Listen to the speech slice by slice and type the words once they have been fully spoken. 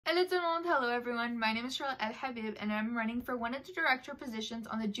Hello tout le monde, hello everyone, my name is Charel El-Habib and I'm running for one of the director positions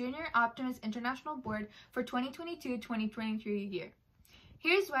on the Junior Optimist International Board for 2022-2023 year.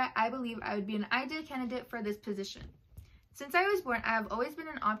 Here's why I believe I would be an ideal candidate for this position. Since I was born, I have always been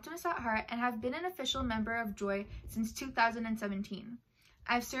an optimist at heart and have been an official member of JOI since 2017.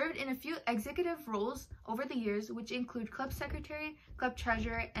 I've served in a few executive roles over the years, which include club secretary, club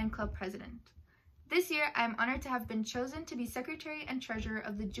treasurer, and club president. This year, I am honored to have been chosen to be Secretary and Treasurer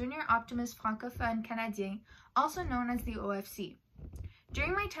of the Junior Optimist Francophone Canadien, also known as the OFC.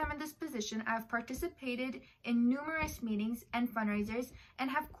 During my time in this position, I have participated in numerous meetings and fundraisers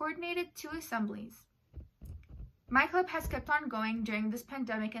and have coordinated 2 assemblies. My club has kept on going during this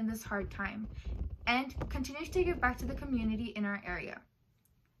pandemic and this hard time, and continues to give back to the community in our area.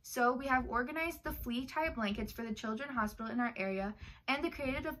 So we have organized the flea tie blankets for the children's hospital in our area and the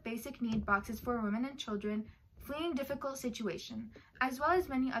created of basic need boxes for women and children fleeing difficult situation, as well as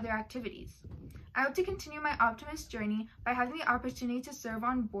many other activities. I hope to continue my optimist journey by having the opportunity to serve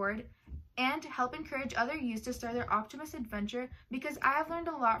on board and help encourage other youth to start their optimist adventure because I have learned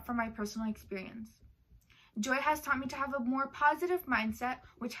a lot from my personal experience. JOI has taught me to have a more positive mindset,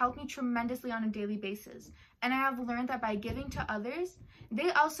 which helped me tremendously on a daily basis. And I have learned that by giving to others,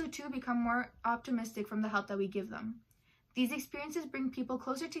 they also too become more optimistic from the help that we give them. These experiences bring people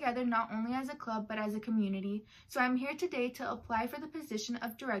closer together not only as a club but as a community. So I'm here today to apply for the position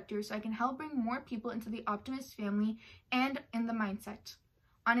of director so I can help bring more people into the optimist family and in the mindset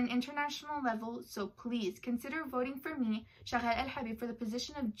on an international level, so please consider voting for me, Charel El-Habib, for the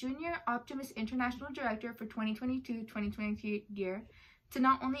position of Junior Optimist International Director for 2022-2023 year, to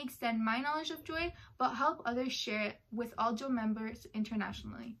not only extend my knowledge of JOI, but help others share it with all JOI members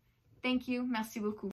internationally. Thank you. Merci beaucoup.